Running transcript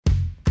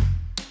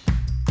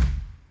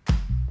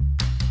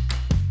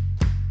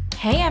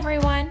Hey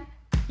everyone!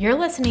 You're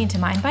listening to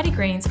Mind Body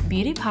Green's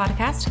beauty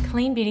podcast,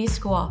 Clean Beauty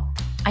School.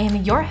 I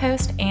am your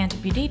host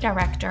and beauty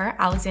director,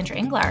 Alexandra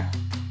Engler.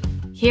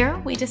 Here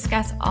we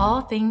discuss all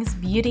things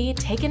beauty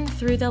taken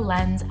through the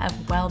lens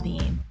of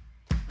well-being.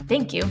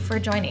 Thank you for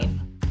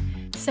joining.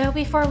 So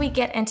before we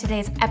get into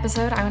today's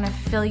episode, I want to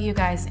fill you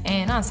guys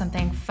in on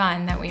something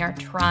fun that we are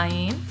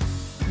trying.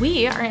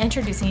 We are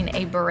introducing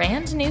a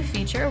brand new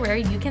feature where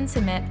you can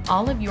submit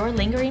all of your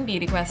lingering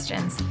beauty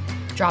questions.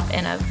 Drop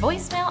in a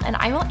voicemail and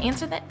I will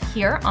answer that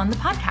here on the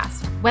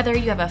podcast. Whether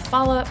you have a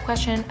follow-up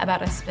question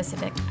about a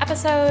specific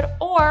episode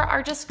or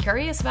are just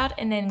curious about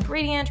an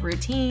ingredient,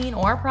 routine,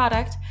 or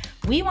product,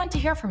 we want to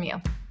hear from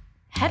you.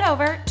 Head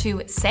over to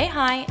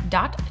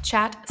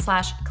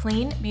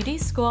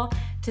sayhi.chat/cleanbeautyschool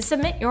to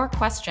submit your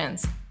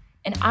questions,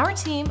 and our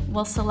team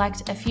will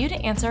select a few to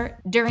answer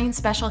during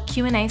special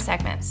Q&A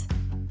segments.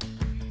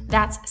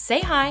 That's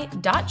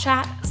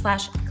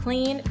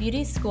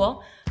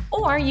sayhi.chat/cleanbeautyschool,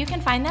 or you can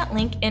find that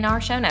link in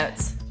our show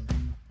notes.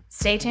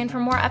 Stay tuned for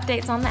more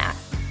updates on that.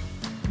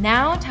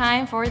 Now,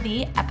 time for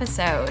the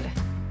episode.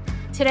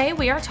 Today,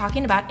 we are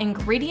talking about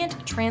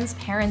ingredient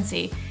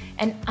transparency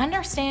and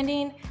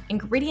understanding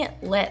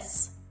ingredient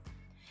lists.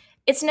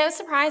 It's no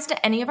surprise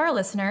to any of our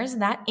listeners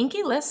that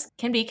inky lists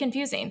can be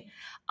confusing.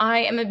 I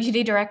am a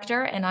beauty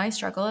director and I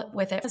struggle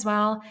with it as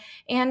well,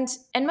 and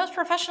most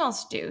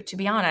professionals do, to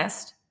be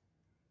honest.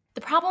 The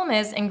problem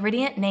is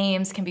ingredient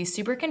names can be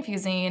super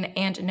confusing,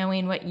 and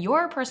knowing what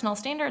your personal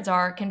standards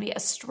are can be a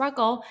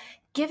struggle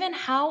given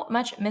how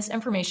much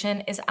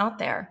misinformation is out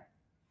there.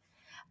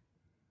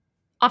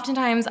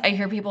 Oftentimes, I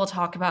hear people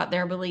talk about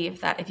their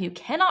belief that if you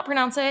cannot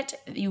pronounce it,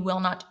 you will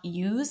not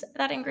use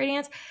that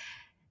ingredient.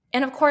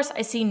 And of course,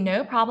 I see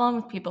no problem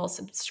with people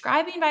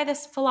subscribing by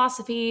this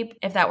philosophy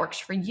if that works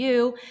for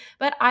you,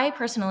 but I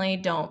personally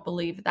don't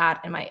believe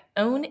that in my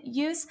own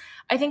use.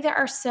 I think there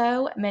are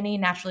so many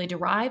naturally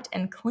derived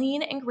and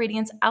clean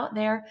ingredients out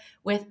there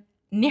with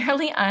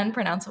nearly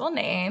unpronounceable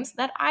names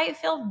that I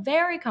feel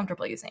very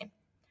comfortable using.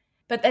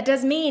 But that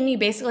does mean you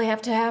basically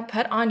have to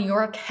put on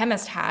your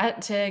chemist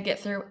hat to get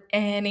through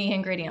any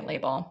ingredient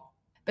label.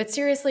 But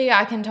seriously,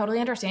 I can totally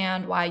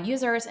understand why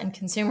users and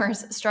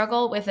consumers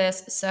struggle with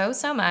this so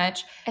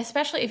much,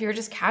 especially if you're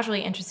just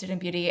casually interested in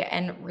beauty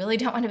and really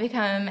don't want to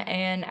become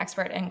an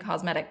expert in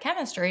cosmetic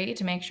chemistry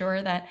to make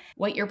sure that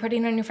what you're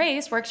putting on your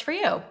face works for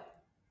you.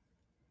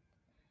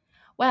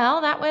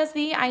 Well, that was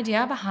the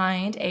idea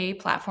behind a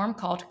platform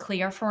called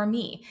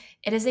Clear4Me.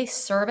 It is a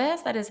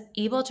service that is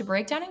able to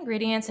break down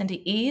ingredients into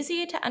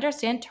easy to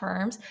understand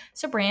terms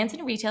so brands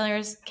and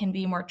retailers can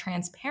be more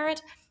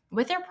transparent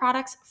with their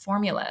products'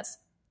 formulas.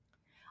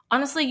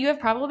 Honestly, you have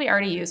probably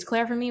already used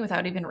Clear4Me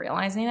without even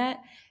realizing it.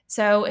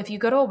 So if you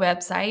go to a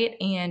website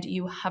and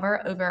you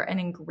hover over an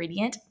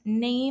ingredient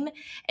name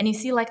and you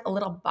see like a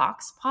little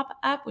box pop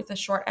up with a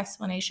short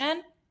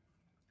explanation,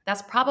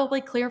 that's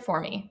probably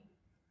Clear4Me.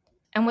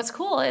 And what's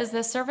cool is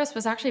this service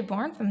was actually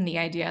born from the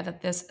idea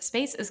that this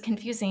space is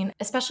confusing,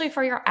 especially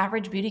for your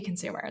average beauty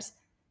consumers.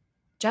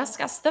 Just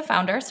ask the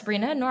founder,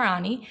 Sabrina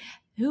Noorani,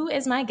 who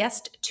is my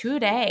guest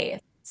today.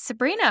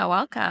 Sabrina,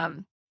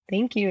 welcome.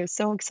 Thank you.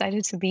 So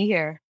excited to be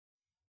here.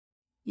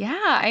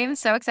 Yeah, I am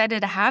so excited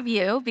to have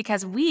you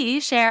because we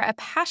share a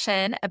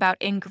passion about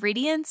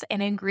ingredients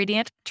and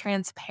ingredient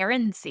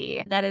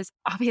transparency. That is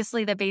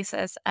obviously the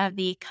basis of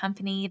the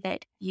company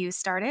that you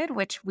started,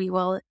 which we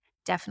will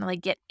definitely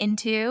get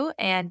into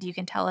and you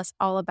can tell us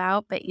all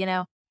about. But,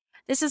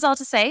 this is all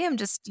to say, I'm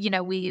just,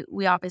 we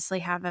obviously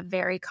have a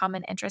very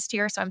common interest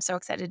here. So I'm so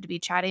excited to be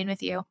chatting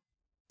with you.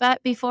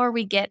 But before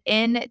we get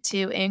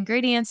into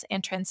ingredients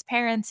and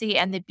transparency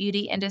and the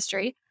beauty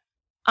industry,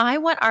 I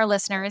want our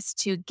listeners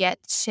to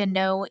get to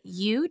know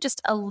you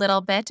just a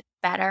little bit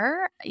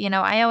better.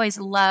 I always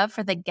love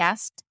for the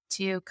guest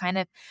to kind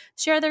of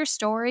share their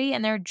story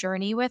and their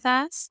journey with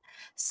us.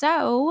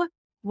 So,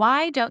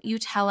 why don't you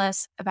tell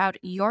us about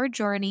your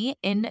journey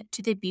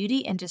into the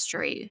beauty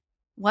industry?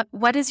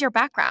 What is your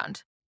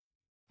background?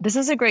 This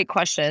is a great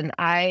question.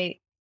 To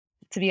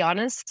be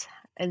honest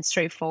and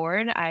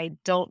straightforward, I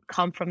don't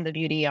come from the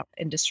beauty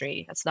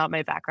industry. That's not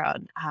my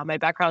background. My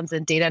background's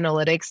in data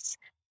analytics.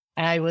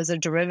 I was a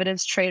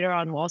derivatives trader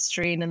on Wall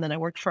Street, and then I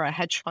worked for a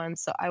hedge fund.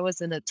 So I was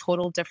in a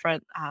total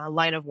different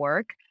line of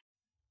work.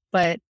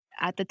 But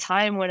at the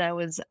time when I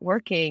was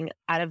working,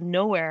 out of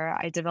nowhere,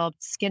 I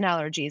developed skin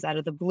allergies out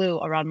of the blue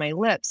around my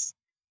lips.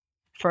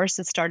 First,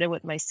 it started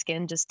with my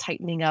skin just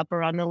tightening up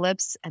around the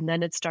lips, and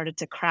then it started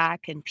to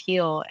crack and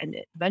peel, and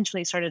it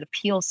eventually started to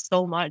peel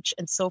so much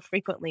and so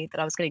frequently that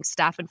I was getting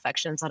staph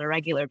infections on a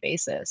regular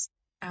basis.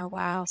 Oh,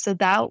 wow. So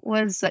that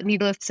was,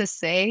 needless to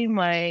say,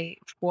 my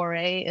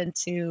foray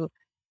into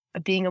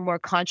being a more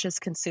conscious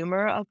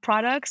consumer of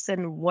products.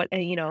 And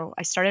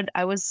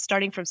I was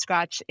starting from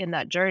scratch in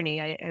that journey.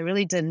 I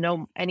really didn't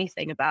know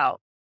anything about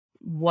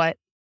what,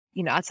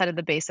 outside of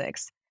the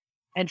basics.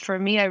 And for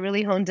me, I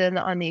really honed in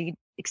on the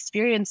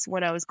experience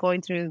when I was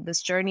going through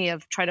this journey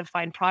of trying to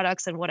find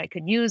products and what I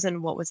could use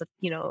and what was, to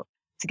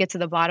get to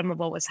the bottom of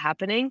what was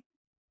happening.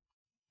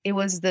 It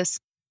was this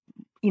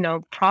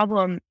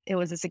problem. It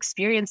was this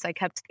experience I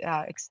kept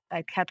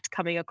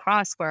coming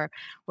across where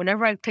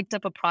whenever I picked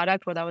up a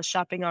product, whether I was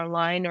shopping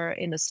online or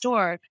in a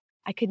store,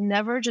 I could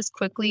never just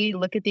quickly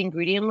look at the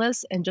ingredient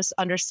list and just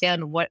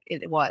understand what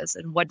it was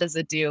and what does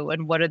it do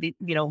and what are the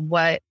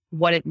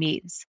what it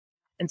means.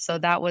 And so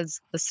that was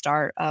the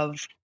start of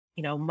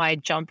my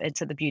jump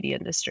into the beauty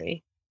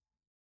industry.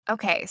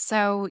 Okay,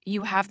 so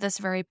you have this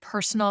very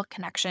personal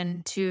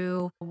connection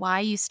to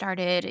why you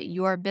started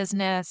your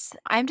business.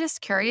 I'm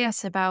just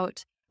curious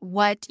about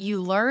what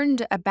you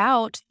learned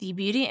about the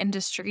beauty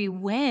industry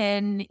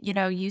when,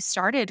 you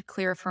started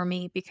Clear for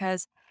Me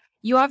because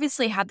you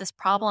obviously had this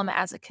problem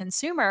as a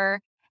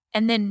consumer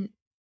and then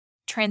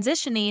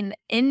transitioning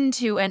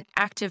into an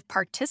active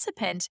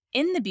participant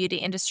in the beauty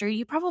industry,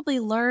 you probably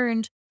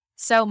learned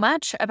so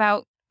much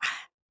about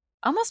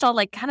almost all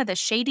like kind of the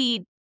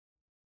shady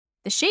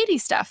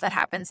stuff that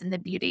happens in the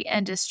beauty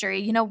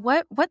industry.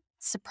 What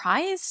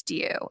surprised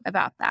you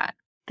about that?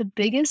 The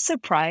biggest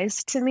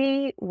surprise to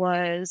me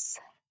was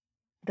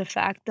the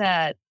fact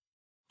that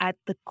at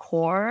the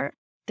core,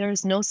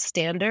 there's no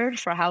standard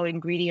for how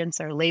ingredients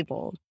are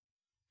labeled.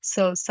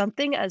 So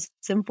something as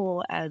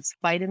simple as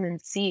vitamin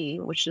C,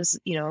 which is,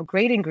 a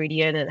great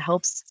ingredient, it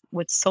helps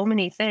with so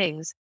many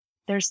things.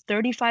 There's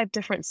 35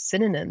 different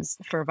synonyms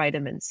for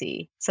vitamin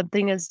C.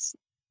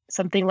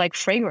 Something like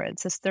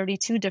fragrance has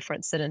 32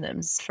 different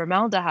synonyms,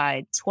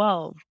 formaldehyde,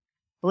 12.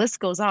 The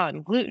list goes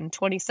on, gluten,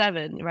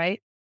 27,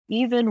 right?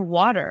 Even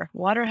water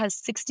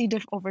has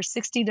over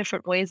 60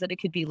 different ways that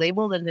it could be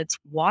labeled, and it's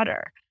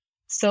water.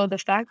 So the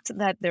fact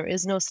that there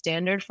is no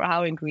standard for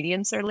how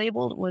ingredients are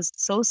labeled was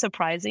so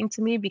surprising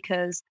to me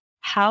because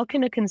how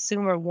can a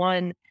consumer,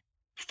 one,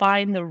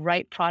 find the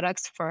right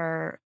products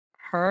for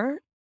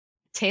her,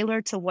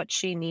 tailored to what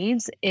she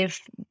needs,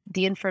 if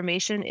the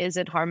information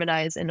isn't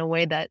harmonized in a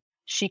way that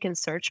she can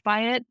search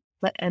by it?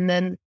 And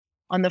then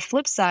on the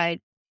flip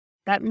side,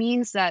 that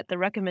means that the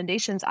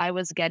recommendations I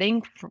was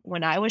getting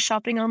when I was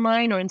shopping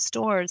online or in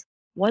stores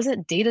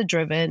wasn't data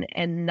driven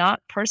and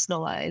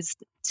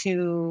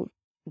to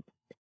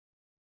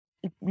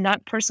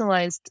not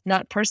personalized.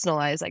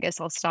 I guess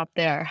I'll stop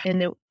there.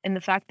 And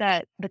the fact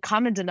that the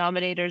common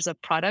denominators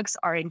of products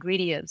are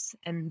ingredients,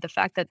 and the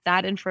fact that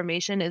that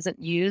information isn't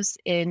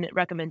used in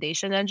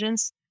recommendation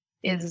engines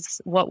is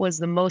what was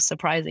the most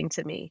surprising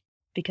to me.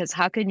 Because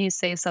how can you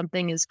say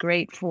something is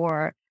great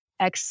for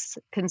X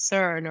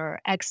concern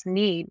or X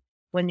need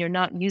when you're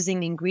not using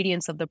the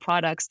ingredients of the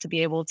products to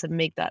be able to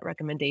make that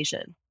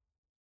recommendation?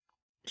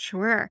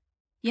 Sure.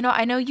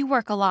 I know you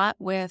work a lot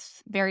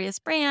with various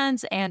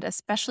brands and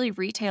especially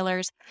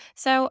retailers.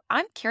 So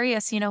I'm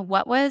curious,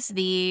 what was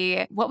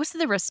the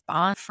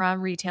response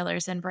from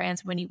retailers and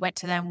brands when you went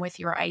to them with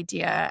your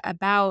idea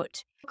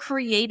about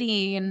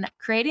creating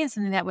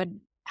something that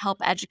would help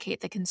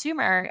educate the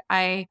consumer?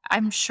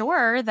 I'm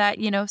sure that,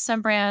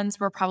 some brands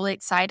were probably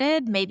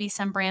excited, maybe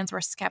some brands were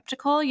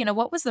skeptical.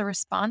 What was the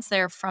response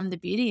there from the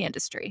beauty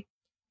industry?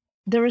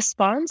 The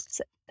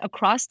response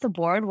across the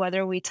board,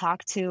 whether we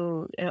talk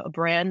to a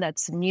brand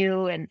that's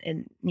new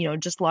and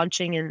just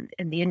launching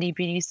in the indie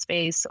beauty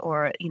space,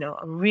 or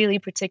a really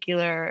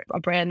particular a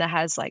brand that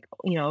has like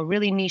a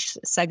really niche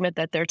segment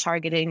that they're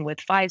targeting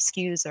with 5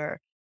 SKUs, or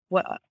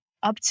what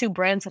up to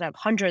brands that have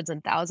hundreds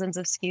and thousands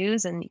of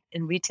SKUs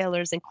and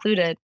retailers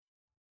included,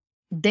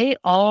 they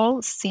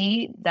all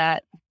see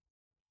that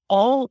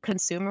all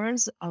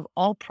consumers of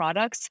all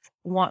products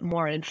want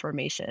more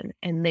information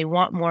and they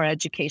want more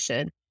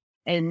education.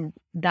 And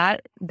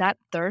that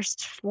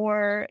thirst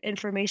for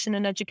information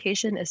and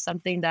education is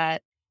something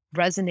that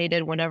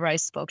resonated whenever I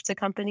spoke to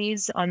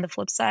companies on the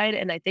flip side.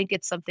 And I think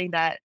it's something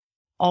that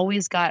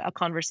always got a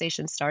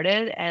conversation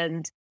started.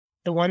 And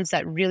the ones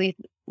that really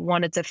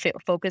wanted to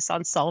focus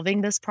on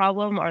solving this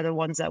problem are the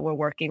ones that we're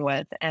working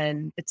with.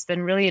 And it's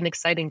been really an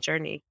exciting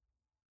journey.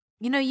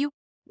 You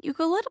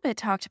a little bit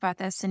talked about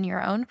this in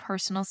your own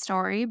personal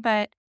story,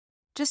 but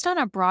just on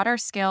a broader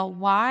scale,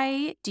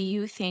 why do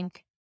you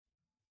think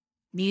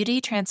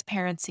beauty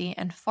transparency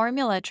and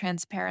formula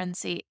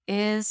transparency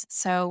is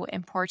so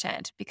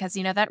important? Because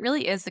that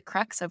really is the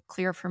crux of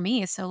Clear for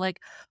Me. So like,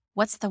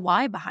 what's the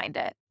why behind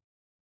it?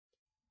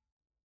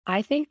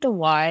 I think the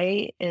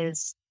why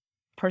is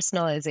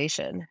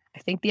personalization. I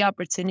think the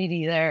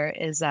opportunity there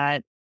is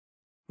that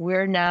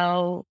we're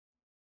now,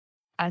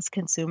 as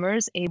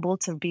consumers, able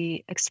to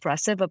be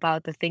expressive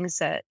about the things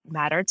that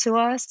matter to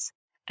us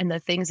and the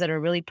things that are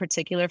really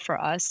particular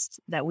for us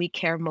that we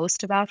care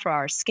most about for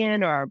our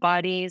skin or our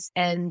bodies.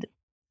 And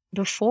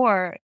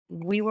before,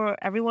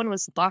 everyone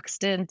was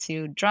boxed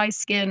into dry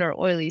skin or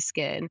oily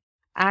skin,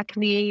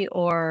 acne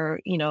or,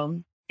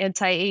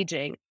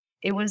 anti-aging.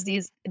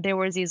 There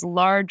was these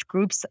large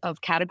groups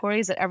of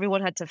categories that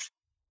everyone had to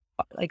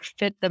like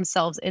fit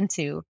themselves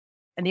into.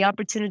 And the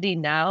opportunity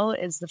now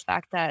is the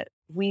fact that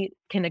we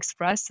can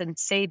express and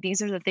say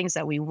these are the things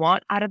that we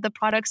want out of the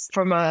products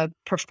from a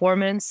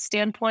performance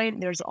standpoint.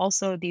 There's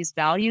also these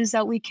values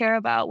that we care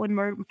about when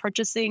we're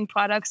purchasing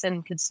products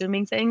and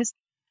consuming things.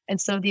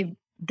 And so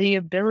the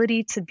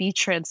ability to be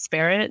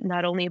transparent,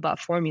 not only about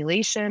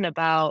formulation,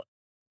 about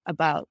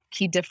about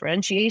key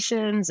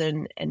differentiations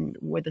and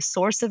where the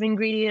source of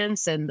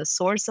ingredients and the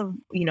source of,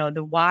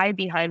 the why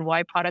behind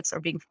why products are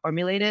being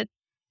formulated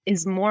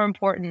is more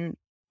important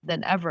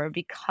than ever,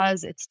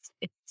 because it's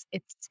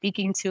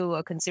speaking to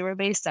a consumer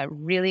base that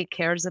really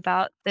cares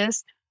about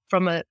this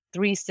from a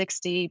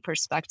 360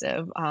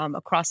 perspective,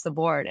 across the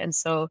board. And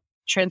so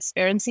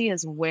transparency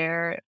is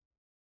where,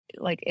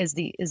 like, is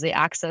the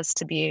access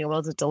to being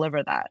able to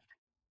deliver that.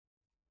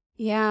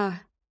 Yeah.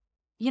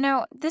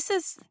 This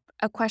is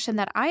a question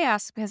that I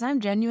ask because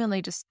I'm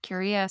genuinely just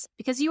curious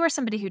because you are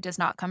somebody who does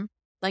not come,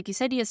 like you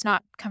said, he does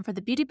not come from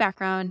the beauty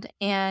background.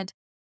 And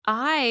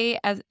I,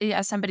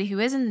 as somebody who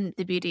is in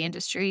the beauty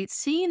industry,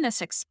 seeing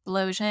this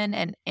explosion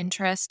and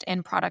interest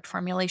in product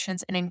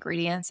formulations and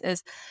ingredients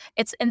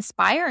it's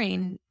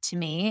inspiring to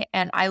me.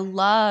 And I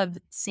love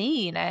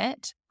seeing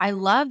it. I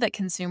love that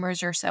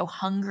consumers are so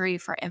hungry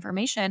for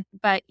information,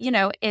 but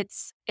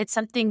it's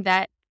something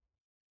that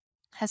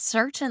has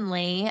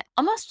certainly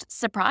almost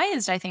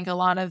surprised, I think, a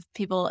lot of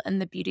people in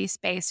the beauty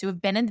space who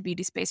have been in the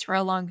beauty space for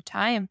a long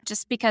time,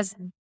 just because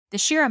the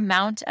sheer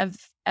amount of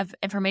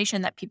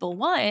information that people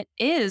want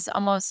is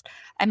almost,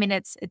 I mean,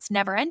 it's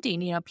never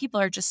ending.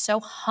 People are just so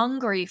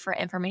hungry for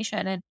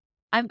information. And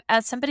I'm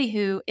as somebody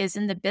who is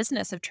in the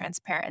business of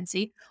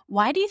transparency,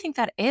 why do you think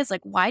that is?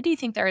 Like, why do you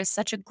think there is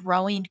such a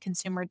growing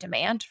consumer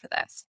demand for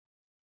this?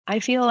 I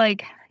feel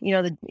like,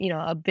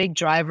 a big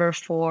driver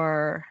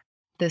for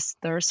this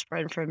thirst for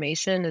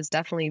information has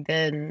definitely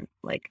been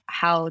like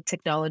how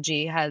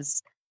technology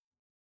has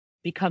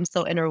become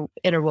so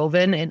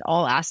interwoven in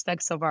all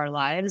aspects of our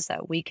lives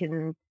that we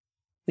can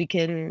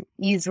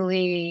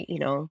easily,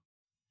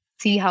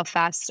 see how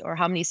fast or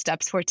how many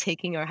steps we're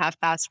taking or how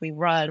fast we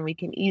run. We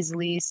can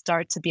easily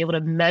start to be able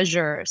to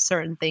measure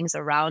certain things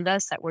around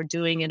us that we're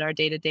doing in our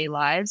day-to-day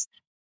lives.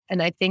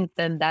 And I think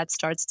then that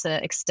starts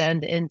to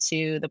extend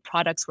into the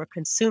products we're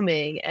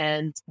consuming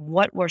and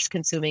what we're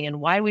consuming and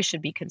why we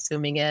should be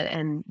consuming it.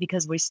 And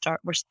because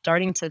we're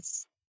starting to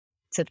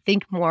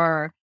think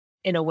more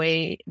in a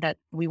way that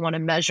we want to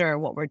measure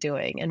what we're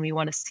doing and we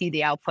want to see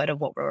the output of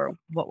what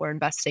we're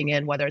investing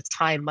in, whether it's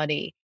time,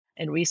 money,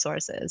 and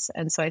resources.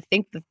 And so I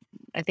think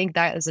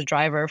that is a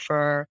driver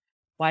for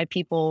why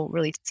people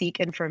really seek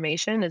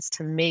information, is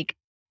to make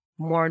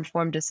more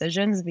informed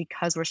decisions,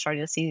 because we're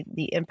starting to see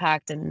the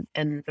impact and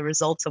the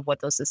results of what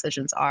those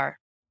decisions are.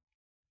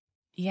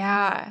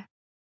 Yeah.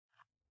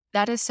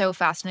 That is so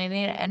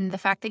fascinating, and the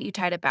fact that you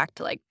tied it back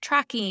to, like,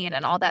 tracking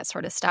and all that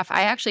sort of stuff,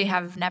 I actually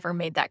have never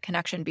made that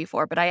connection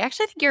before, but I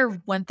actually think you're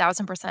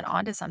 1000%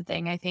 onto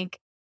something. I think,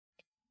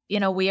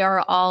 we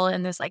are all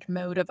in this, like,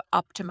 mode of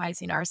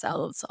optimizing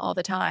ourselves all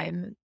the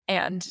time,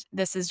 and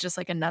this is just,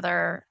 like,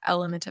 another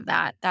element of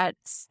that.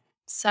 That's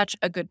such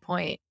a good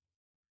point.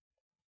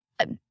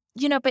 But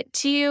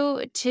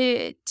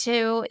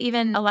to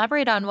even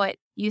elaborate on what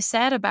you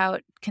said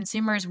about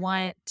consumers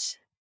want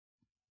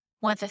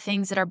the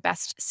things that are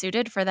best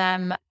suited for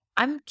them.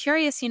 I'm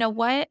curious,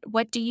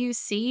 what do you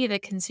see the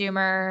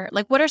consumer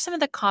like what are some of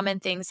the common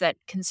things that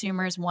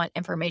consumers want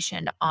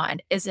information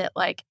on? Is it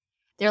like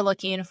they're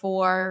looking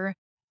for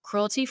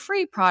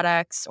cruelty-free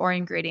products or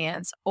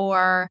ingredients,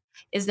 or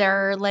is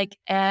there like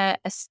a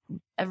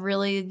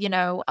really,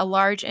 a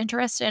large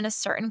interest in a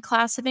certain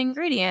class of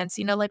ingredients?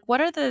 Like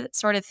what are the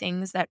sort of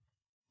things that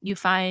you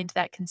find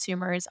that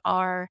consumers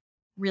are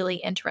really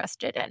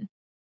interested in?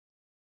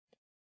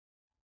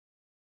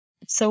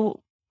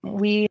 So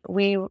we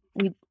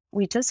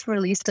just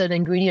released an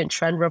ingredient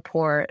trend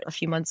report a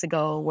few months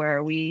ago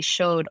where we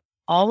showed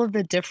all of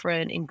the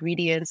different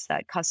ingredients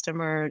that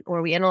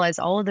we analyzed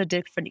all of the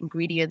different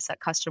ingredients that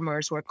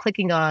customers were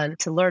clicking on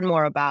to learn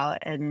more about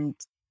and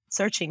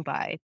searching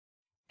by.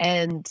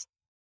 And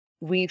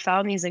we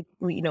found these, like,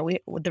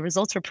 the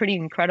results were pretty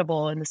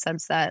incredible in the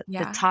sense that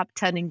Yeah.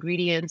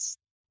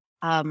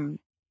 um,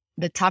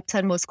 the top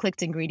 10 most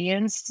clicked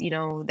ingredients, they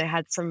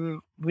had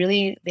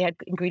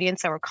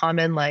ingredients that were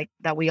common, like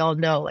that we all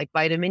know, like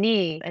vitamin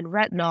E and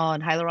retinol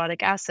and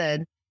hyaluronic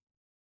acid.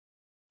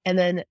 And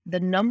then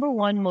the number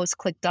one most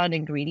clicked on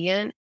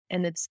ingredient,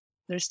 and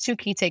there's two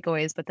key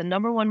takeaways, but the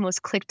number one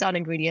most clicked on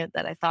ingredient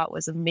that I thought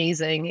was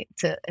amazing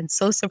and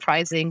so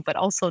surprising, but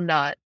also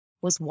not,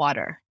 was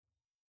water.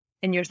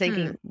 And you're Hmm.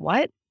 thinking,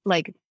 "What?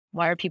 Like,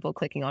 why are people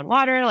clicking on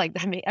water?" Like,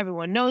 I mean,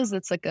 everyone knows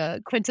it's like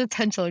a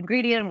quintessential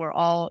ingredient. We're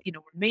all,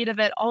 we're made of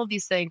it, all of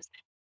these things.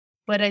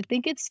 But I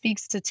think it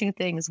speaks to two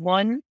things.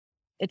 One,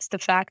 it's the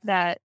fact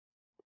that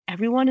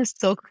everyone is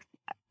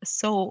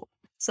so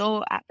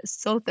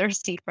so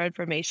thirsty for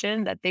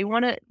information that they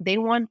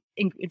want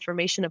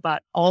information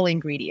about all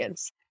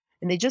ingredients,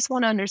 and they just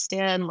want to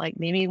understand, like,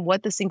 maybe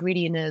what this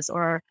ingredient is,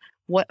 or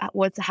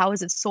how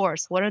is it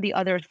sourced, what are the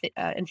other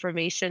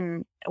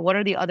information, what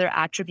are the other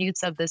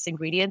attributes of this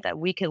ingredient that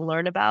we can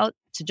learn about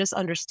to just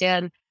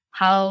understand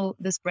how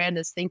this brand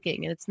is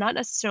thinking. And it's not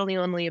necessarily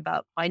only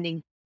about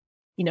finding,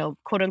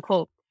 quote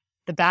unquote,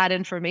 the bad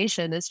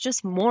information. It's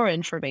just more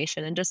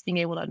information and just being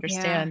able to Yeah.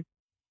 understand.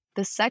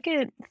 The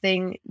second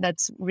thing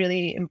that's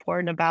really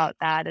important about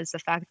that is the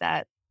fact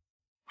that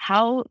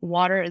how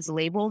water is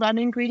labeled on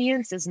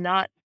ingredients is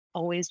not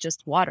always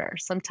just water.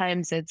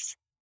 Sometimes it's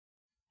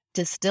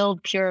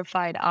distilled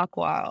purified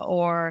aqua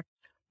or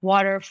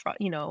water from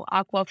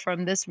aqua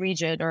from this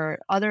region or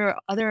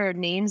other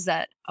names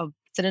that of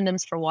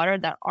synonyms for water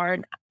that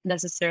aren't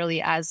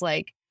necessarily as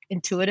like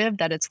intuitive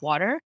that it's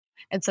water.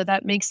 And so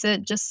that makes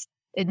it just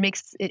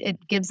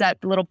it gives that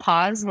little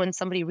pause when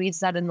somebody reads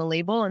that in the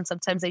label, and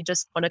sometimes they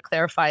just want to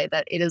clarify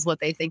that it is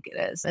what they think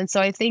it is. And so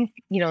I think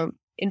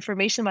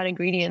information about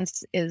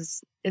ingredients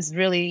is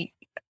really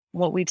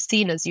what we've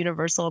seen is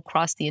universal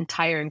across the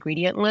entire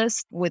ingredient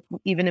list, with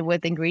even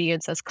with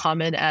ingredients as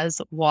common as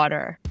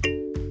water.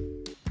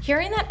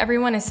 Hearing that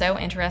everyone is so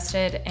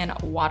interested in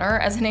water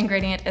as an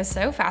ingredient is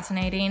so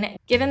fascinating,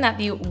 given that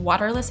the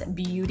waterless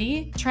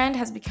beauty trend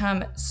has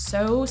become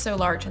so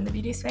large in the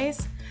beauty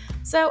space.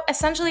 So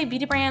essentially,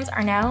 beauty brands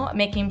are now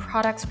making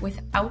products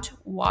without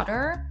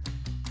water,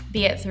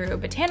 be it through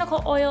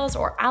botanical oils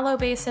or aloe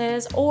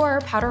bases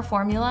or powder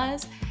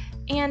formulas.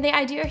 And the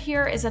idea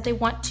here is that they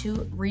want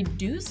to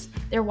reduce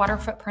their water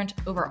footprint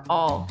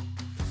overall.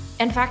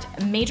 In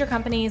fact, major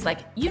companies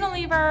like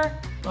Unilever,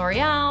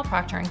 L'Oreal,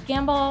 Procter &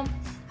 Gamble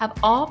have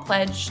all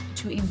pledged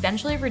to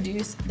eventually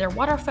reduce their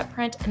water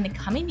footprint in the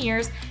coming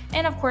years,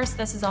 and of course,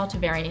 this is all to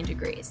varying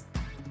degrees.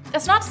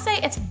 That's not to say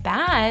it's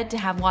bad to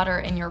have water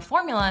in your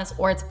formulas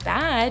or it's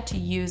bad to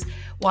use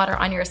water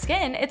on your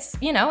skin. It's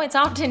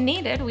often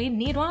needed. We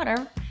need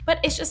water, but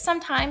it's just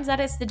sometimes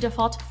that is the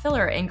default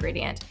filler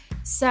ingredient.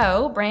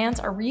 So brands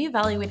are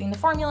reevaluating the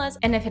formulas,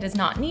 and if it is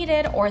not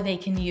needed or they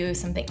can use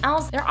something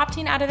else, they're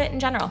opting out of it in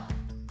general.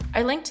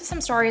 I linked to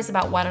some stories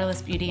about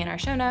waterless beauty in our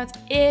show notes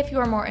if you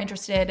are more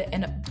interested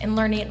in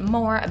learning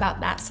more about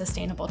that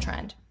sustainable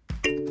trend.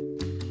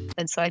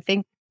 And so I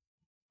think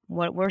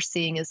what we're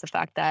seeing is the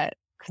fact that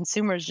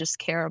consumers just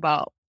care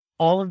about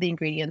all of the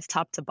ingredients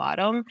top to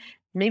bottom,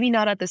 maybe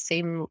not at the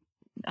same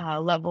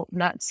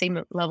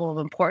same level of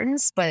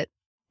importance, but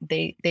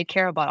they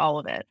care about all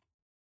of it.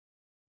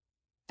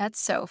 That's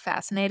so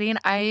fascinating.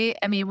 I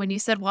mean, when you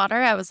said water,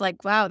 I was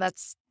like, wow,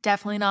 that's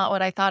definitely not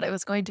what I thought it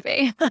was going to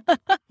be.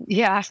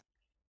 Yeah.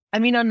 I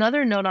mean,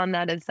 another note on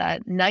that is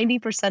that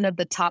 90% of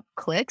the top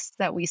clicks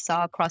that we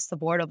saw across the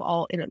board of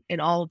all in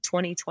all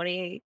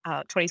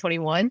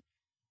 2021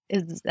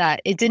 is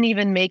that it didn't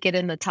even make it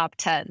in the top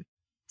 10.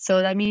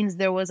 So that means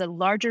there was a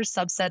larger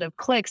subset of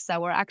clicks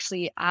that were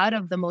actually out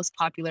of the most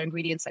popular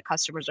ingredients that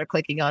customers are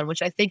clicking on,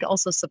 which I think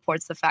also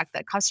supports the fact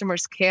that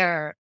customers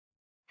care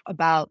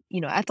about,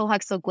 ethyl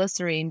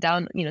hexylglycerine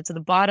down, to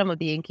the bottom of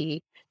the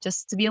inky,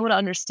 just to be able to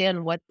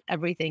understand what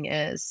everything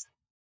is.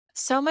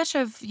 So much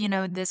of,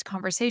 this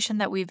conversation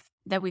that we've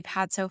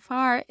had so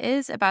far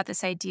is about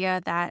this idea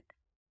that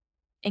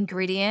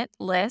ingredient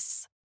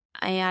lists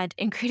and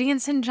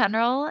ingredients in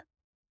general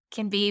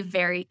can be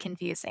very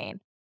confusing.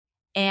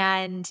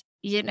 And,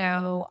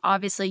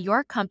 obviously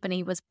your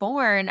company was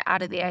born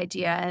out of the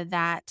idea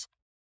that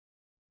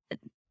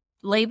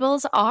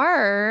labels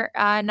are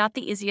not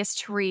the easiest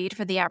to read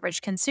for the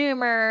average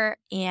consumer,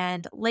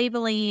 and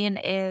labeling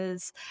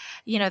is,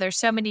 there's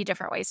so many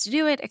different ways to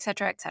do it, et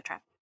cetera, et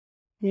cetera.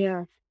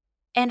 Yeah.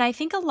 And I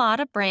think a lot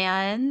of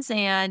brands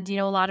and,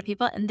 a lot of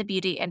people in the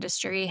beauty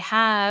industry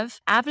have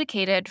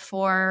advocated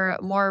for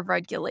more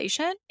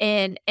regulation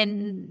in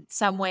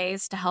some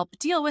ways to help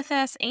deal with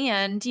this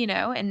and,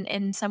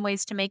 in some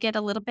ways to make it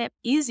a little bit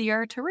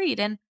easier to read.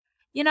 And,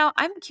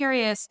 I'm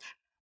curious,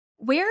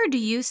 where do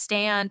you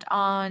stand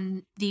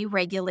on the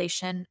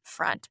regulation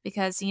front?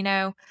 Because,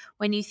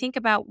 when you think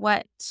about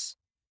what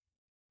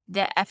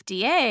the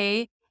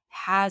FDA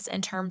has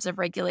in terms of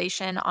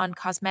regulation on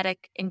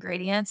cosmetic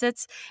ingredients,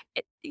 it's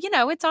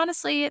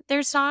honestly,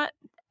 there's not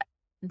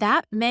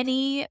that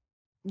many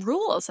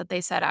rules that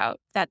they set out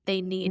that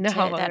No,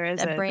 that there a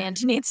isn't.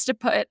 brand needs to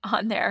put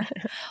on their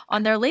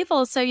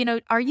labels. So,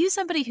 are you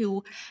somebody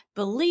who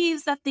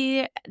believes that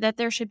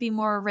there should be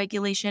more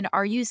regulation?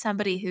 Are you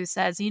somebody who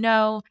says,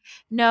 no,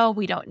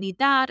 we don't need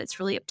that. It's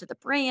really up to the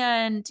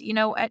brand.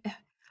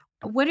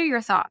 What are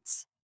your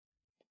thoughts?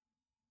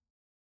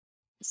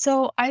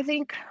 So I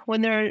think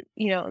when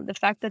the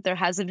fact that there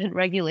hasn't been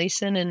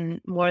regulation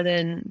in more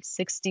than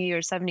 60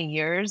 or 70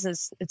 years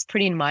it's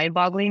pretty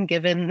mind-boggling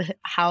given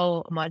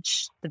how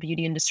much the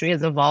beauty industry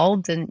has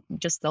evolved in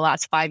just the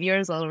last 5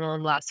 years, let alone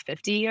the last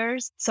 50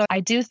 years. So I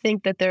do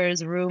think that there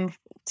is room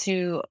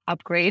to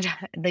upgrade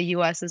the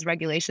US's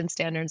regulation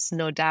standards,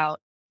 no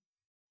doubt.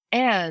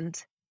 And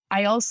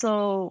I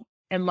also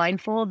am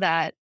mindful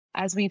that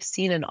as we've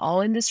seen in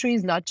all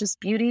industries, not just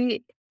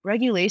beauty,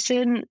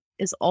 regulation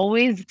is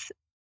always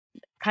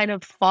kind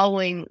of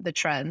following the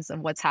trends of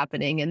what's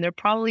happening, and they're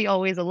probably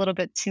always a little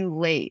bit too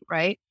late,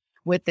 right,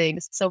 with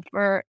things. So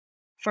for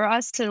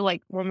us to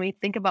like when we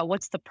think about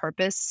what's the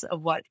purpose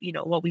of what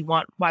we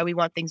want, why we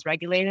want things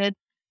regulated,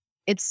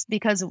 it's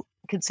because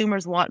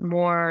consumers want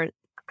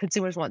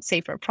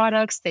safer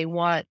products, they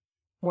want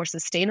more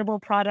sustainable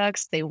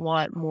products, they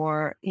want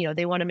more,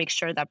 they want to make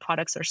sure that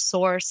products are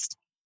sourced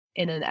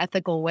in an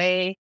ethical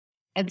way.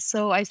 And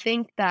so I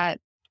think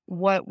that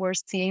what we're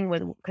seeing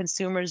with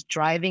consumers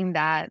driving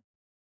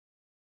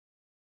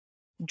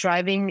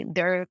driving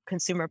their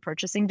consumer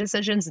purchasing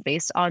decisions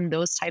based on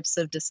those types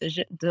of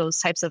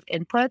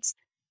inputs,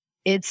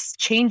 it's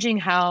changing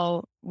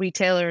how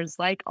retailers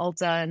like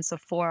Ulta and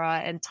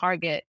Sephora and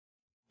Target,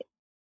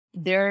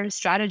 their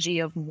strategy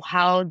of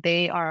how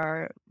they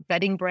are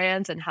vetting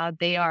brands and how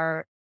they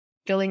are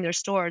filling their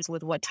stores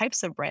with what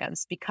types of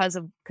brands because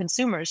of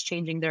consumers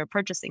changing their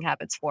purchasing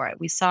habits for it.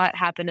 We saw it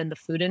happen in the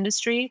food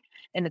industry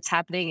and it's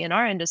happening in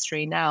our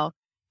industry now.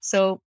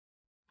 So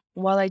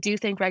while I do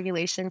think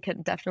regulation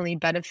can definitely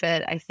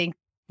benefit, I think,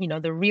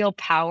 the real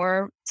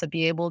power to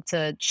be able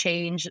to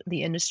change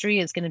the industry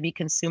is going to be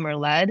consumer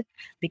led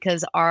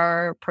because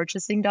our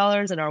purchasing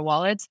dollars and our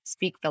wallets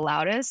speak the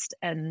loudest.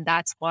 And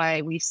that's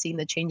why we've seen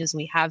the changes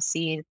we have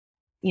seen,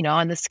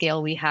 on the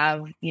scale we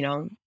have,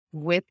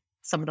 with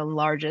some of the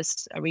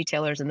largest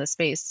retailers in the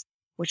space,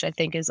 which I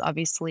think is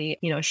obviously,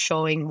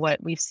 showing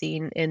what we've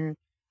seen in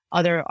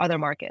other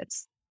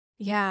markets.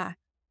 Yeah.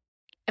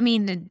 I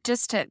mean,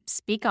 just to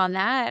speak on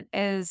that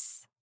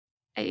is,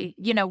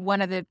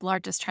 one of the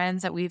largest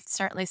trends that we've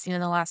certainly seen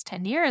in the last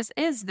 10 years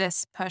is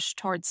this push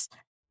towards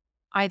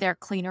either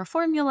cleaner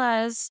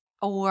formulas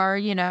or,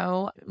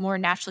 more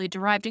naturally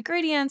derived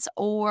ingredients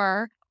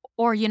or,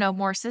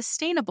 more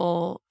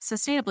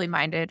sustainably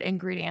minded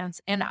ingredients.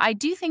 And I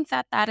do think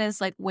that that is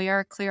like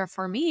where Clear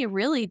for Me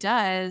really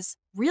does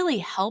really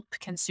help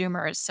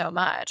consumers so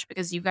much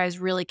because you guys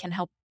really can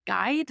help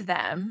guide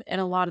them in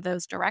a lot of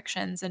those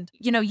directions. And,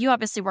 you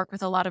obviously work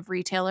with a lot of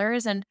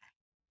retailers and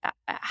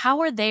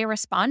how are they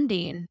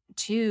responding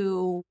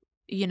to,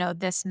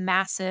 this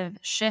massive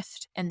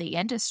shift in the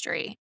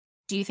industry?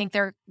 Do you think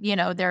they're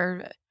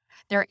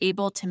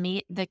able to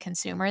meet the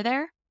consumer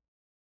there?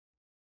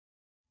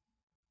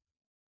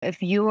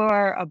 If you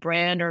are a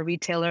brand or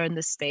retailer in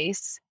the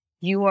space,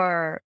 you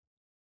are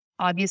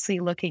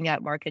obviously looking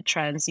at market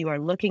trends. You are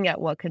looking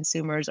at what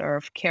consumers are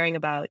caring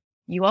about.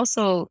 You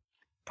also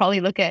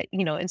probably look at,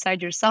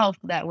 inside yourself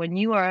that when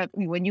you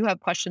have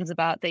questions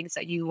about things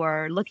that you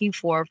are looking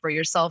for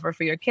yourself or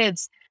for your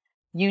kids,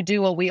 you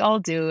do what we all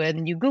do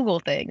and you Google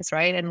things,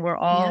 right? And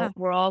Yeah.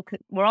 we're all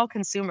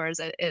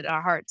consumers at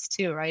our hearts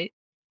too, right?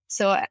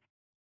 So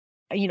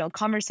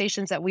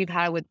conversations that we've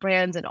had with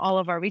brands and all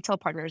of our retail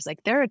partners, like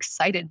they're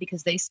excited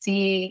because they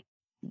see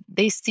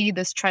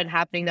this trend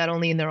happening not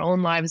only in their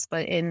own lives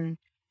but in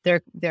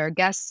their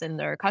guests and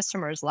their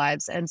customers'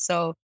 lives. And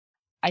so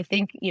I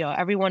think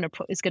everyone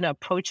is going to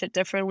approach it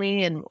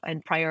differently and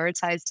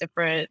prioritize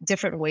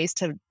different ways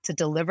to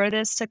deliver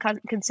this to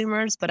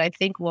consumers. But I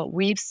think what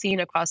we've seen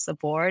across the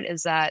board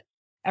is that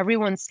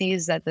everyone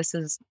sees that this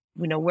is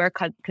where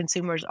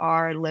consumers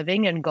are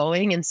living and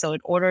going, and so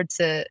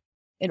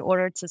in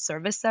order to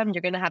service them,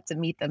 you're going to have to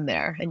meet them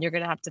there, and you're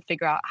going to have to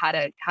figure out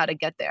how to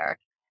get there.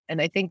 And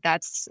I think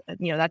that's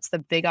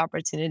the big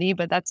opportunity,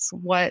 but that's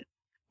what's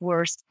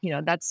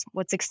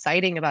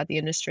exciting about the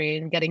industry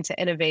and getting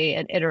to innovate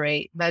and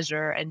iterate,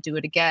 measure, and do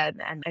it again.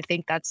 And I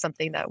think that's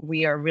something that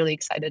we are really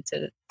excited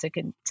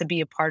to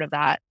be a part of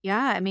that.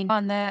 Yeah, I mean,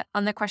 on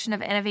the question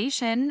of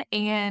innovation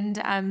and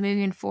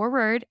moving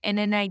forward in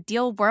an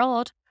ideal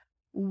world,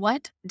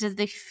 what does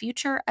the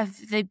future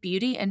of the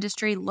beauty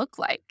industry look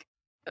like?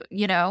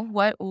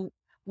 What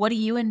do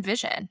you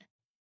envision?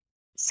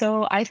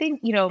 So I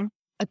think,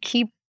 a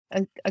key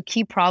a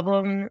key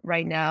problem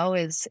right now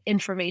is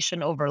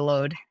information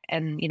overload.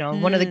 And,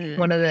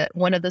 Mm,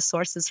 one of the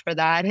sources for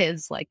that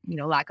is like,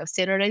 lack of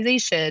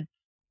standardization,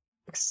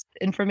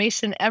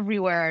 information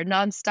everywhere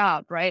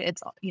nonstop, right?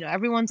 It's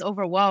everyone's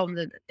overwhelmed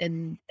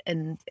and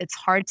it's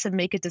hard to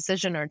make a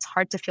decision or it's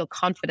hard to feel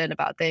confident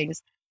about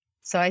things.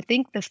 So I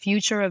think the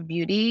future of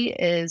beauty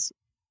is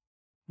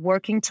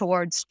working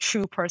towards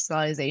true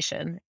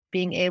personalization,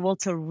 being able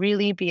to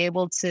really be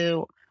able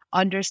to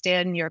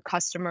understand your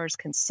customers'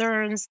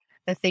 concerns,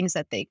 the things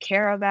that they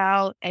care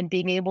about, and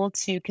being able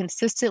to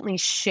consistently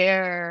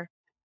share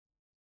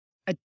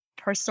a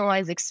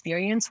personalized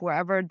experience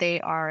wherever they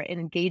are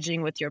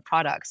engaging with your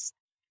products.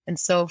 And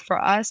so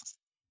for us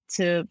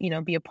to,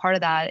 be a part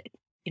of that,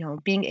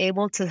 being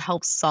able to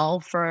help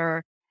solve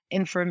for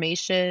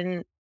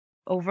information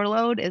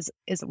overload is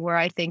where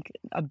I think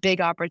a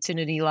big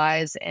opportunity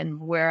lies and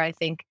where I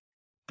think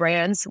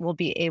brands will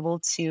be able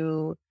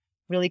to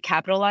really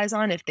capitalize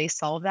on if they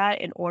solve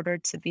that in order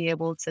to be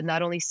able to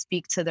not only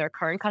speak to their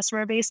current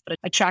customer base, but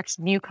attract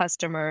new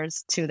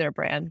customers to their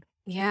brand.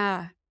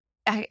 yeah.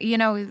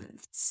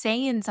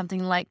 Saying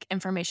something like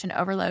information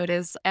overload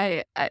is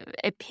it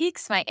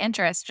piques my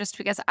interest just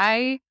because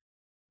I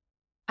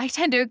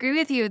tend to agree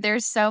with you.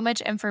 There's so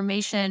much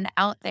information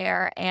out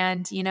there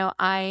and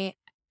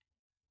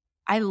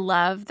I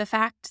love the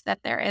fact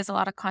that there is a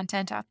lot of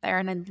content out there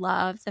and I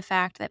love the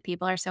fact that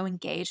people are so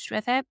engaged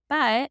with it,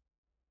 but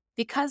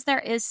because there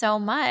is so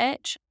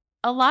much,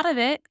 a lot of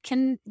it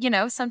can,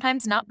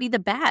 sometimes not be the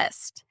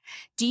best.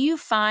 Do you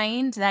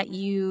find that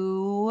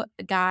you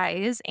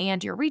guys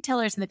and your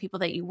retailers and the people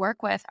that you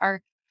work with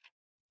are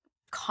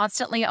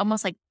constantly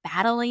almost like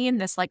battling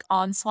this like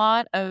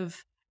onslaught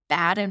of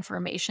bad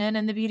information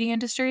in the beauty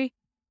industry?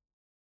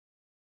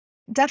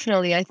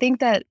 Definitely. I think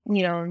that,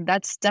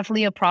 that's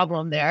definitely a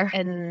problem there.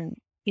 And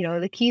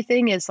the key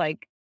thing is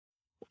like,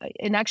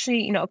 and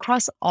actually,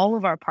 across all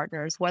of our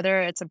partners,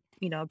 whether it's a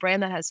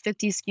brand that has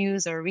 50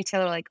 SKUs or a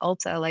retailer like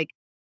Ulta, like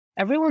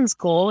everyone's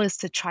goal is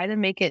to try to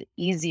make it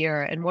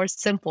easier and more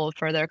simple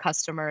for their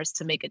customers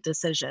to make a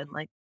decision.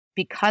 Like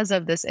because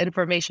of this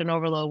information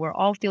overload, we're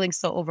all feeling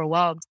so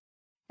overwhelmed.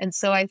 And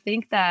so I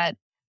think that,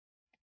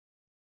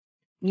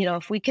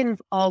 if we can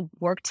all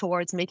work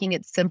towards making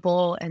it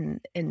simple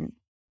and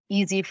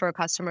easy for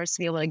customers to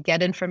be able to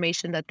get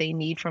information that they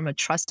need from a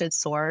trusted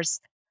source,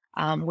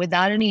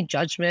 without any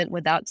judgment,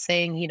 without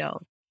saying,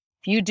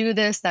 if you do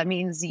this, that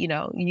means,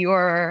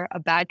 you're a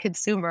bad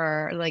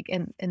consumer. Like,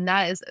 and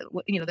that is,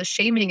 the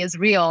shaming is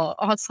real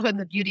also in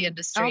the beauty Oh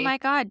industry. my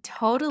God,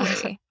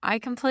 totally. I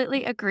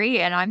completely agree.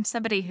 And I'm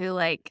somebody who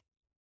like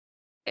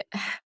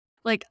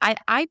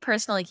I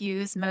personally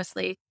use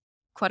mostly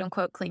quote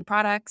unquote clean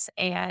products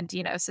and,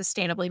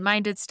 sustainably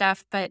minded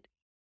stuff. But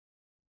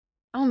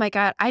oh my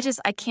God, I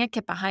can't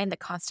get behind the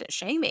constant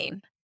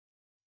shaming.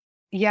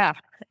 Yeah,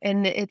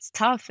 and it's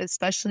tough,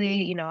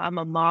 especially, I'm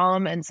a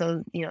mom. And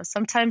so,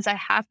 sometimes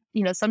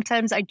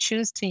I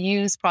choose to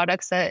use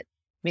products that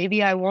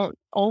maybe I won't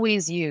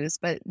always use,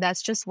 but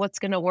that's just what's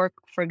going to work,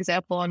 for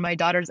example, on my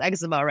daughter's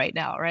eczema right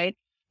now, right?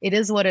 It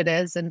is what it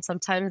is. And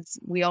sometimes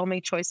we all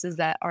make choices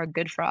that are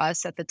good for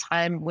us at the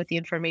time with the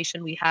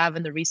information we have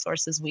and the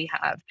resources we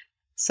have.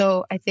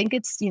 So I think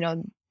it's,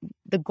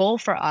 the goal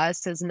for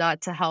us is not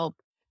to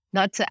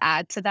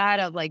add to that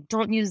of like,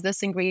 don't use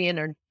this ingredient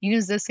or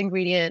use this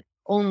ingredient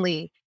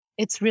only.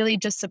 It's really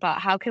just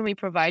about how can we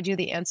provide you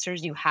the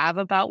answers you have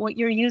about what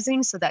you're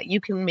using so that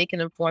you can make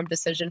an informed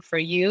decision for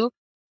you,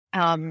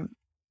 um,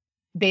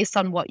 based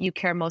on what you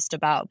care most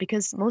about.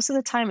 Because most of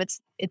the time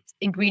it's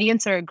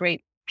ingredients are a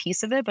great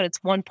piece of it, but it's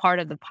one part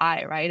of the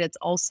pie, right? It's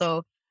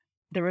also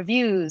the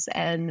reviews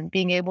and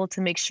being able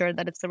to make sure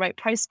that it's the right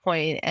price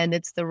point and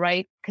it's the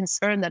right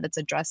concern that it's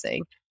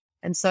addressing.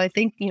 And so I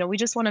think, we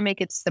just want to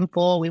make it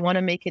simple. We want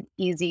to make it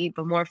easy,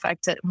 but more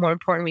effective, more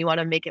important, we want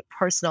to make it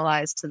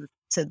personalized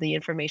to the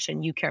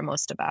information you care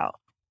most about.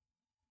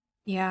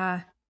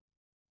 Yeah.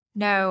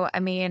 No, I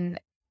mean,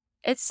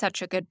 it's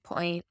such a good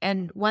point.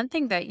 And one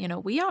thing that,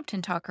 we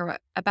often talk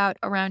about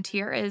around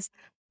here is,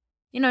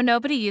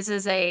 nobody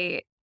uses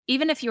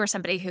even if you are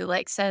somebody who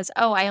says,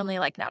 oh, I only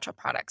like natural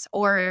products,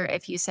 or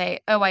if you say,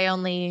 oh, I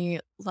only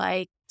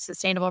like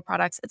sustainable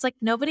products, it's like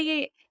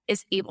nobody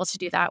is able to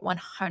do that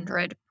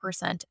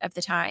 100% of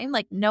the time.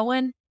 Like no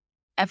one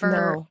ever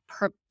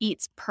No.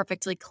 eats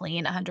perfectly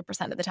clean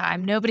 100% of the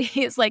time. Nobody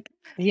is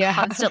Yeah.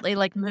 constantly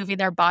moving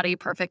their body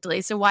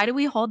perfectly. So why do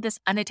we hold this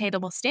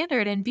unattainable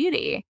standard in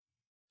beauty?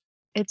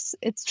 It's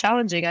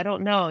challenging. I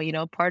don't know,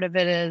 part of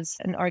it is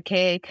an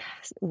archaic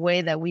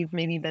way that we've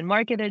maybe been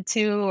marketed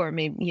to, or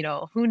maybe,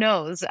 who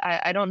knows?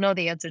 I don't know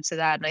the answer to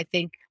that. And I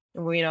think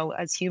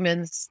as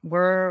humans,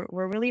 we're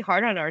really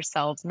hard on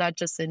ourselves, not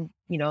just in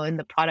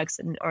the products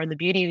or in the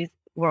beauty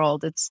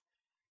world. It's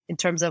in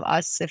terms of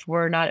us if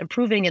we're not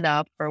improving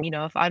enough, or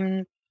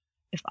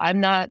if I'm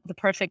not the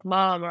perfect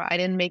mom, or I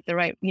didn't make the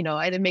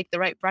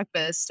right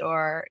breakfast,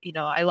 or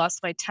I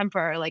lost my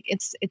temper, like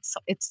it's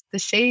the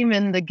shame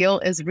and the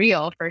guilt is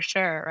real for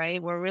sure,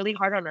 right? We're really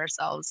hard on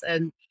ourselves,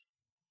 and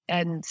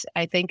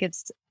I think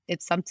it's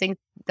something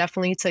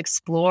definitely to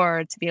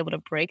explore, to be able to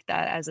break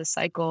that as a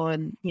cycle,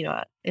 and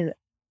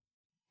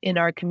in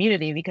our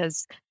community,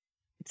 because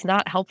it's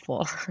not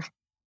helpful.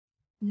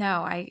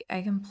 No,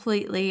 I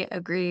completely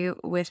agree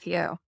with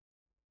you.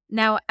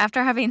 Now,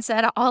 after having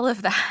said all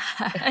of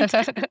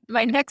that,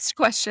 my next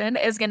question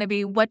is going to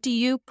be what do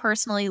you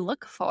personally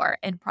look for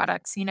in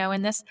products,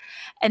 in this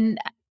and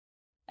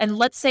and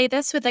let's say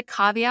this with a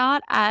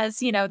caveat as,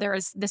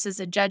 this is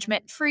a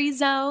judgment-free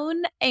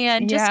zone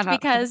and just Yeah.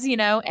 because,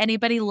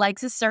 anybody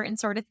likes a certain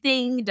sort of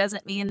thing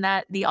doesn't mean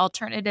that the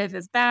alternative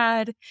is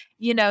bad.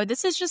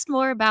 This is just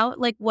more about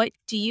what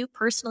do you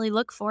personally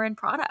look for in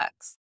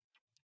products?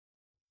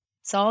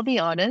 So I'll be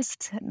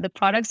honest, the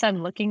products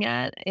I'm looking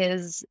at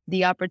is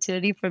the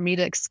opportunity for me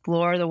to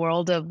explore the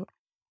world of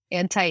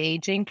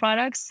anti-aging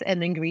products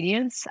and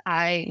ingredients.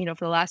 For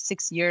the last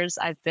 6 years,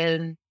 I've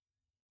been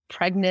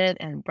pregnant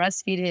and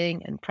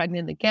breastfeeding and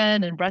pregnant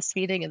again and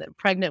breastfeeding and then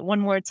pregnant one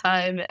more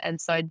time.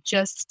 And so I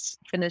just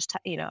finished,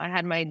 I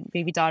had my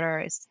baby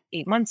daughter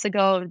 8 months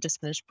ago,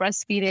 just finished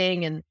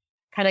breastfeeding and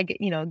kind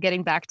of,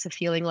 getting back to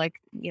feeling like,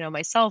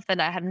 myself.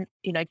 And I hadn't,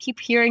 I keep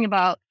hearing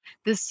about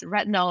this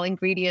retinol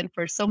ingredient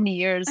for so many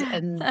years,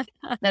 and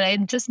then I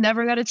just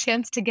never got a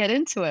chance to get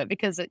into it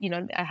because,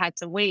 I had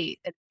to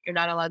wait. And you're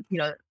not allowed,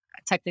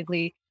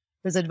 technically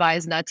was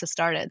advised not to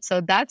start it.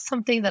 So that's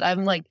something that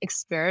I'm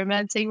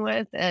experimenting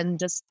with and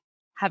just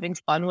having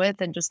fun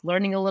with and just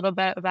learning a little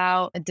bit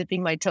about and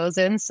dipping my toes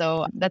in.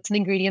 So that's an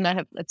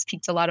ingredient that's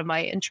piqued a lot of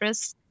my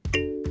interest.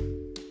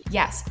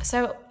 Yes.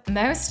 So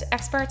most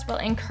experts will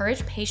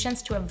encourage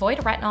patients to avoid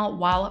retinol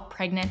while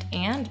pregnant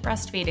and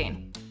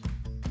breastfeeding.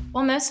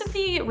 While most of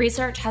the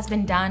research has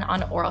been done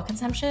on oral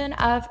consumption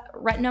of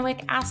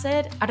retinoic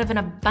acid, out of an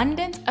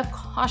abundance of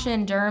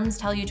caution, derms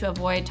tell you to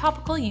avoid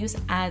topical use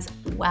as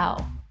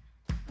well.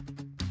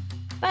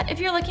 But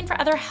if you're looking for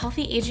other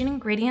healthy aging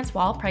ingredients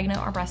while pregnant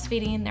or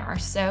breastfeeding, there are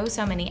so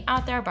many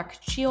out there. But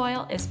chia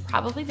oil is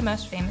probably the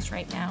most famous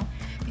right now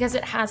because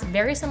it has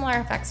very similar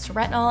effects to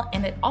retinol,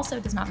 and it also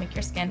does not make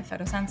your skin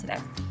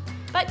photosensitive.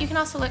 But you can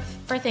also look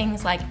for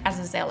things like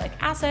azelaic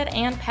acid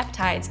and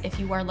peptides if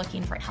you are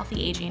looking for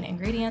healthy aging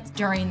ingredients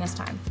during this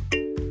time.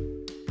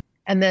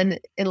 And then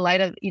in light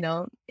of,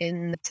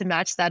 in to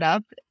match that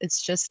up,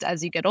 it's just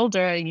as you get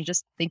older, you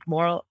just think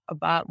more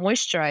about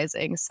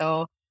moisturizing.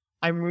 So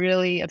I'm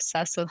really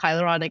obsessed with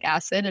hyaluronic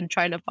acid and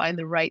trying to find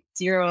the right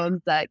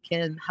serums that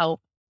can help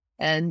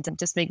and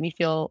just make me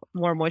feel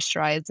more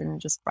moisturized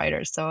and just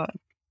brighter. So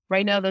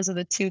right now, those are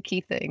the two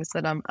key things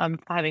that I'm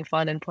having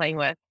fun and playing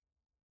with.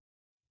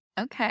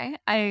 Okay.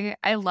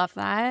 I love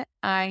that.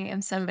 I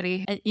am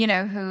somebody,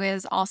 who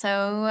is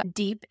also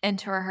deep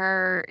into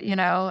her,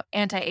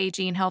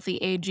 anti-aging, healthy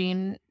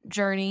aging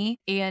journey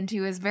and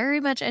who is very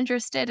much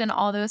interested in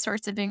all those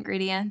sorts of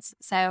ingredients.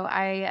 So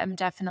I am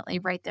definitely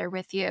right there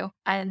with you.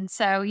 And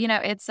so,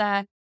 it's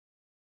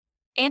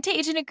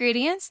anti-aging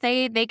ingredients,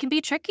 they can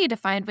be tricky to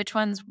find which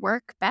ones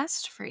work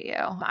best for you.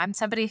 I'm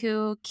somebody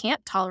who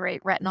can't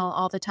tolerate retinol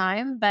all the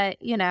time, but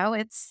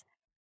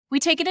we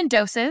take it in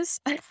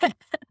doses.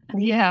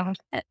 Yeah,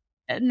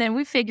 And then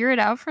we figure it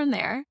out from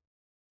there.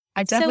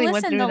 I So definitely went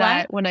listen, through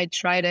that when I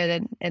tried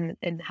it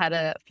and had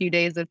a few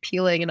days of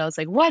peeling, and I was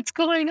like, "What's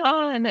going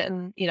on?"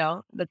 And,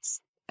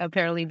 that's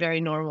apparently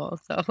very normal,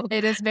 so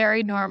it is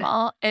very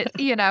normal.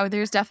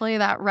 There's definitely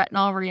that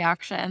retinol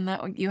reaction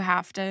that you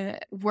have to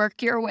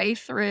work your way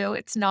through.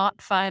 It's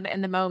not fun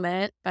in the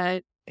moment,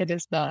 but it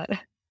is not.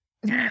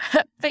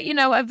 but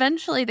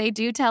eventually they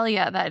do tell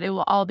you that it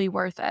will all be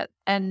worth it.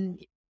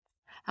 And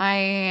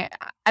I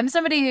I'm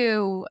somebody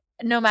who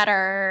no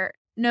matter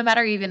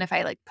even if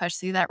I like push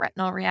through that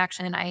retinol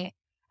reaction, I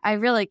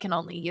really can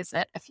only use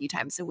it a few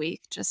times a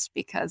week just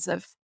because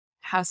of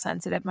how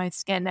sensitive my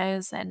skin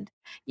is. And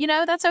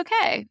that's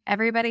okay.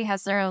 Everybody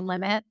has their own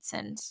limits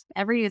and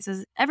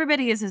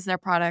everybody uses their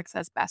products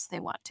as best they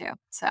want to.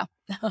 So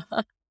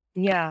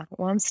Yeah,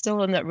 well, I'm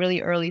still in the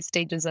really early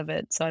stages of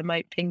it, so I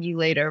might ping you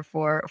later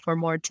for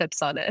more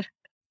tips on it.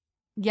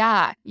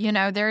 yeah,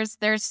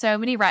 there's so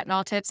many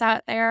retinol tips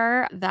out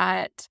there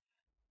that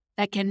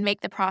can make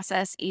the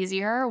process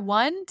easier.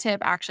 One tip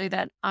actually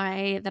that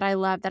I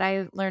love that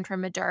I learned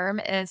from a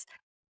derm is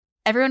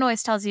everyone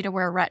always tells you to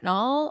wear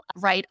retinol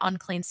right on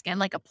clean skin,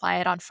 like apply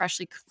it on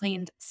freshly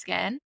cleaned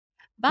skin.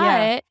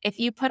 Yeah. But if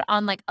you put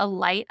on like a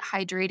light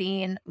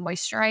hydrating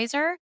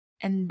moisturizer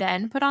and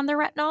then put on the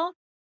retinol,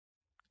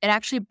 it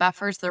actually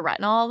buffers the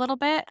retinol a little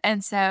bit.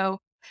 And so,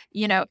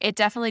 it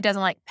definitely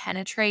doesn't like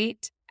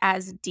penetrate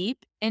as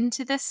deep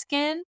into the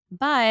skin,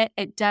 but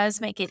it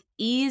does make it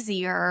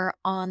easier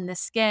on the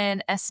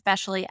skin,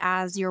 especially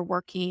as you're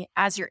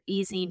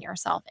easing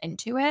yourself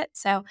into it.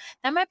 So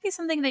that might be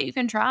something that you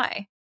can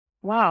try.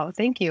 Wow,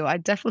 thank you. I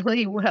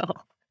definitely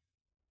will.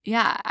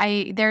 Yeah,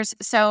 there's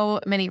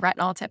so many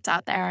retinol tips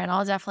out there, and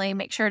I'll definitely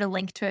make sure to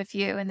link to a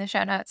few in the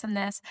show notes on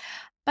this.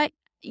 But,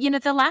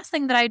 the last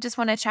thing that I just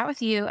want to chat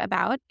with you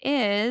about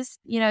is,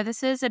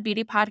 this is a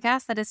beauty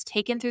podcast that is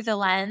taken through the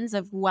lens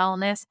of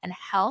wellness and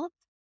health.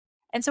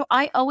 And so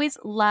I always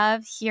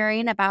love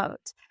hearing about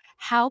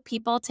how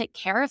people take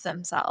care of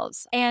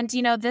themselves. And,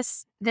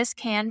 this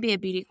can be a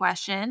beauty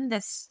question.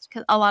 'Cause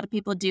a lot of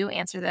people do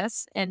answer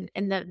this in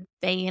the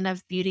vein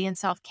of beauty and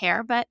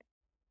self-care, but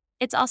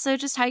it's also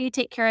just how you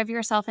take care of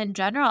yourself in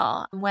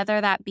general,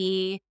 whether that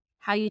be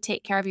how you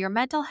take care of your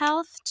mental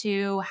health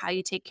to how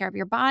you take care of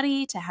your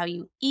body to how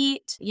you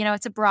eat.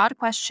 It's a broad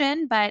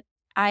question, but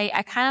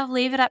I kind of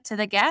leave it up to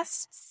the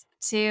guests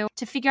to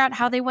figure out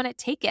how they want to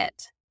take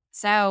it.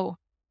 So,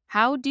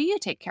 how do you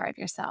take care of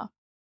yourself?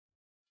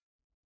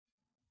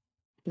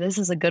 This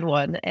is a good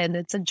one, and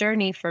it's a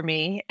journey for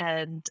me,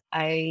 and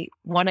I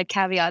wanna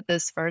caveat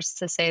this first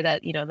to say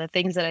that, the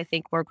things that I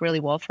think work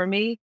really well for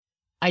me,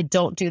 I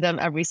don't do them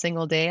every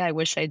single day. I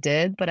wish I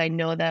did, but I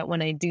know that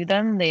when I do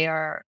them,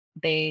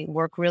 they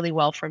work really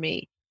well for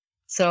me.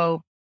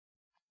 So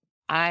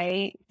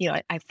I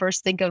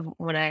first think of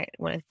when I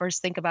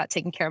first think about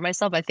taking care of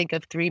myself, I think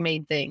of three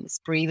main things: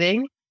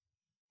 breathing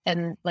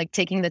and like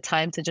taking the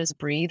time to just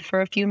breathe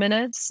for a few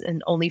minutes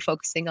and only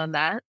focusing on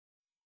that.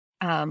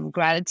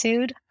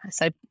 Gratitude.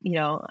 So,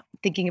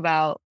 thinking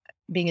about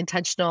being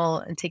intentional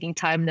and taking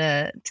time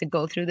to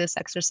go through this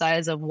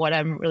exercise of what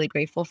I'm really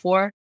grateful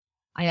for.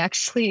 I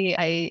actually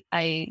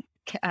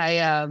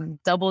I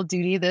double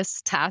duty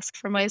this task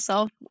for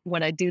myself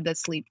when I do the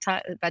sleep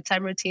time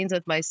bedtime routines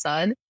with my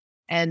son.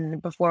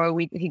 And before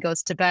he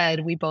goes to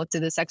bed, we both do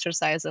this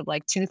exercise of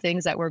like two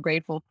things that we're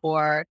grateful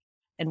for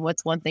and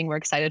what's one thing we're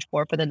excited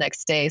for the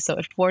next day. So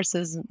it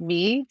forces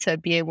me to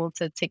be able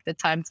to take the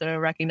time to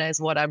recognize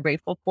what I'm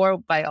grateful for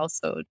by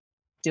also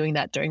doing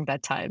that during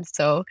bedtime.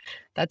 So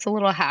that's a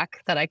little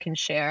hack that I can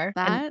share.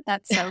 And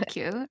That's so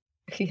cute.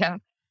 yeah.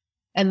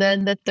 And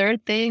then the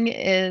third thing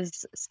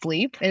is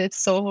sleep. And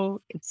it's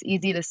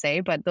easy to say,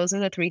 but those are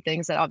the three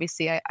things that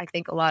obviously I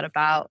think a lot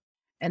about.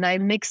 And I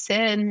mix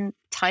in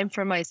time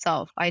for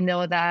myself. I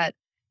know that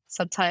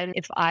Sometimes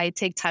if I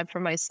take time for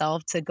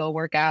myself to go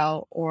work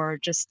out or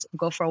just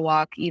go for a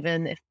walk,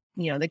 even if,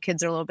 the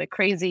kids are a little bit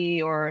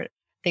crazy or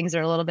things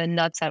are a little bit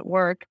nuts at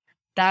work,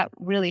 that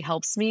really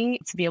helps me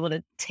to be able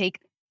to take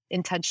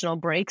intentional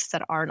breaks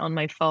that aren't on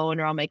my phone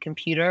or on my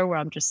computer where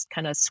I'm just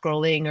kind of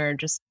scrolling or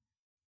just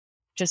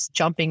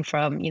jumping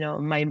from,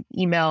 my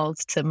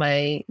emails to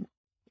my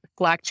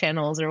Slack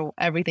channels or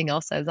everything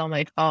else that's on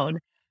my phone.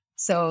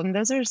 So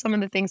those are some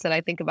of the things that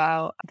I think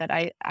about that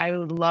I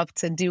would love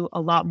to do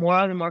a lot more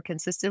of and more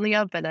consistently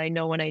of. But I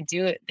know when I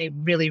do it, they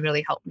really,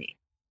 really help me.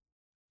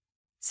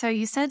 So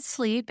you said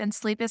sleep, and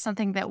sleep is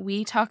something that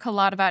we talk a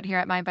lot about here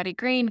at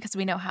MindBodyGreen because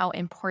we know how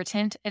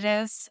important it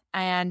is.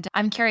 And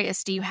I'm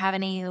curious, do you have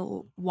any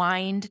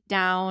wind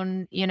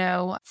down,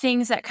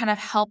 things that kind of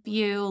help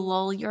you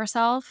lull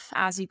yourself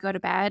as you go to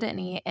bed?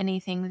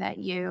 Anything that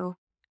you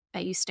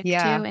stick to,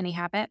 Yeah. any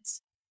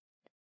habits?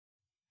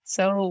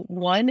 So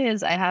one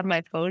is I have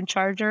my phone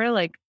charger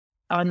like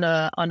on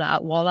a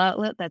wall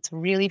outlet that's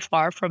really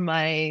far from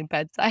my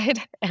bedside,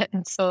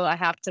 and so I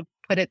have to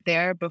put it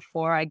there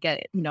before I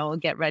get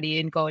ready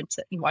and go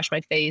into wash my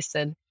face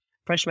and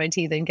brush my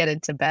teeth and get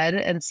into bed.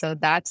 And so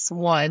that's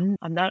one.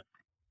 I'm not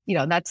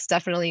that's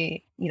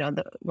definitely,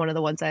 one of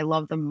the ones I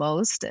love the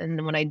most.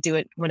 And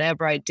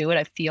whenever I do it,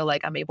 I feel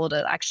like I'm able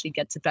to actually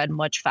get to bed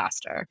much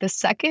faster. The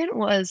second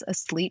was a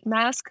sleep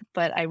mask,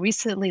 but I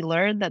recently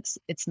learned that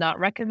it's not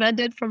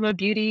recommended from a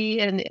beauty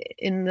and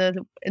in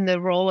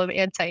the role of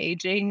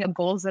anti-aging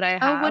goals that I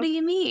Oh, what have. do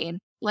you mean?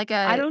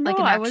 I don't know. Like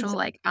an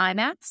actual eye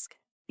mask?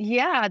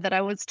 Yeah, that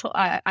I was told.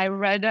 I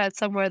read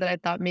somewhere that I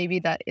thought maybe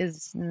that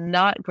is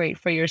not great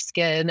for your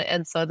skin.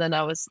 And so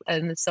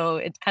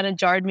it kind of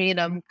jarred me, and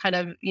I'm kind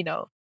of,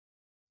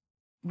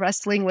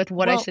 wrestling with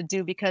what I Well, should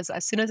do because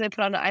as soon as I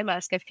put on an eye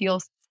mask, I feel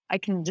I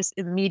can just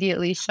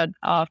immediately shut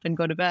off and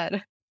go to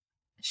bed.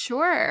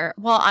 sure.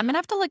 Well, I'm gonna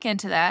have to look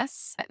into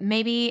this.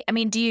 Maybe, I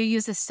mean, do you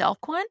use a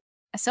silk one?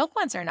 Silk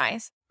ones are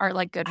nice, are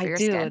like good for I your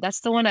do. skin. That's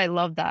the one I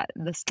love. That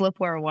the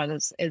slipwear one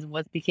is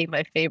what became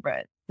my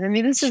favorite. I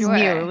mean, this is new. It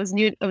Sure. was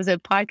new. It was a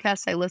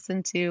podcast I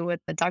listened to with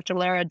the Dr.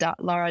 Lara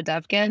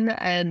Devgan,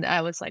 and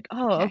I was like,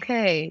 oh, Okay.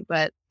 okay.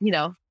 But I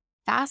know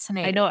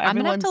Fascinating. I'm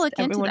gonna have to look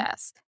into everyone.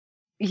 this.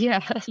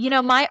 Yeah.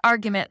 My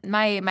argument,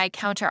 my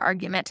counter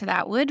argument to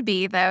that would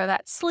be though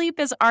that sleep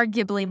is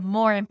arguably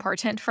more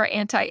important for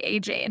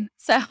anti-aging.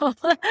 So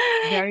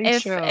Very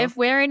true. if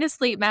wearing a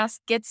sleep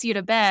mask gets you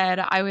to bed,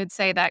 I would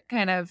say that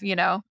kind of,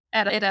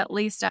 at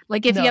least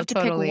like if you No, have to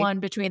pick totally. one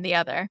between the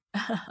other.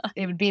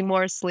 It would be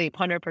more sleep,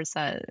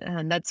 100%,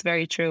 and that's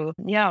very true.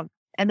 Yeah,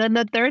 and then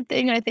the third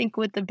thing I think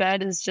with the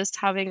bed is just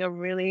having a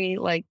really,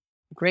 like,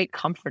 great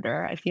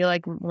comforter. I feel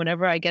like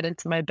whenever I get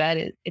into my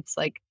bed, it's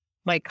like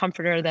my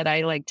comforter that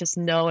I, like, just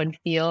know and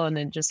feel, and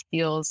it just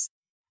feels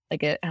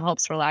like it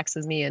helps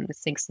relaxes me and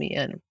sinks me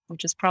in,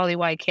 which is probably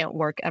why I can't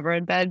work ever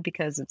in bed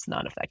because it's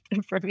not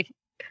effective for me.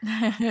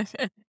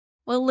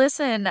 Well,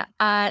 listen,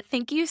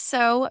 thank you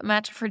so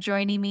much for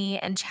joining me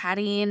and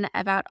chatting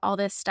about all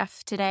this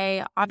stuff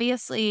today.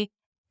 Obviously,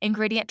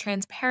 ingredient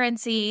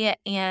transparency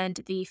and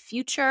the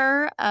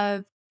future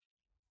of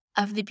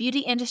the beauty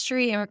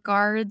industry in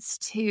regards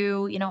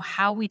to,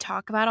 how we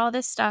talk about all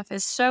this stuff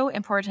is so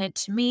important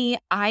to me.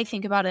 I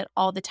think about it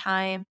all the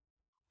time.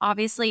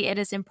 Obviously, it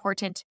is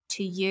important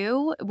to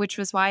you, which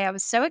was why I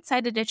was so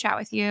excited to chat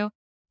with you.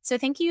 So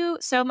thank you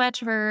so much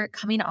for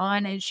coming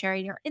on and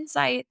sharing your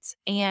insights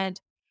and,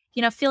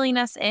 filling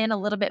us in a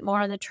little bit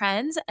more on the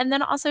trends and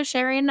then also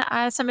sharing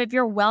some of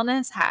your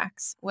wellness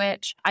hacks,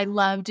 which I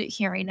loved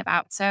hearing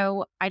about.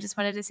 So I just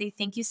wanted to say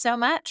thank you so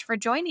much for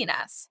joining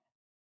us.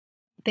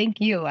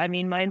 Thank you. I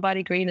mean, Mind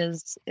Body Green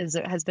is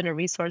has been a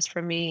resource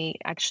for me.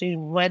 Actually,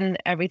 when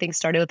everything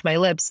started with my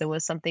lips, it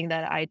was something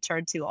that I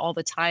turned to all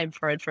the time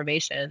for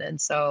information. And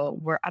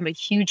so I'm a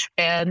huge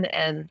fan,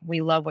 and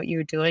we love what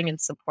you're doing and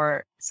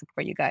support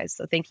you guys.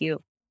 So thank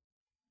you.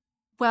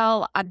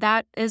 Well,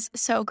 that is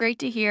so great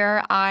to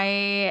hear.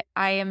 I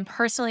am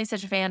personally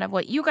such a fan of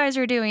what you guys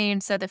are doing,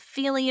 so the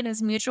feeling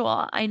is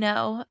mutual, I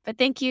know. But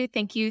thank you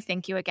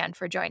again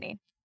for joining.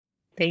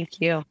 Thank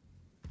you.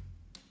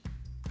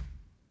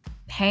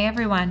 Hey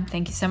everyone,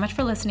 thank you so much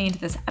for listening to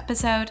this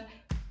episode.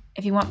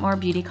 If you want more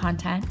beauty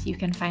content, you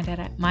can find it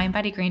at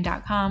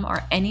mindbodygreen.com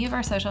or any of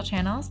our social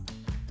channels.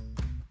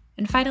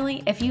 And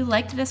finally, if you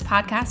liked this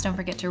podcast, don't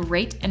forget to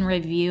rate and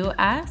review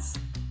us.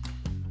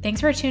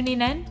 Thanks for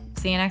tuning in.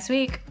 See you next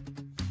week.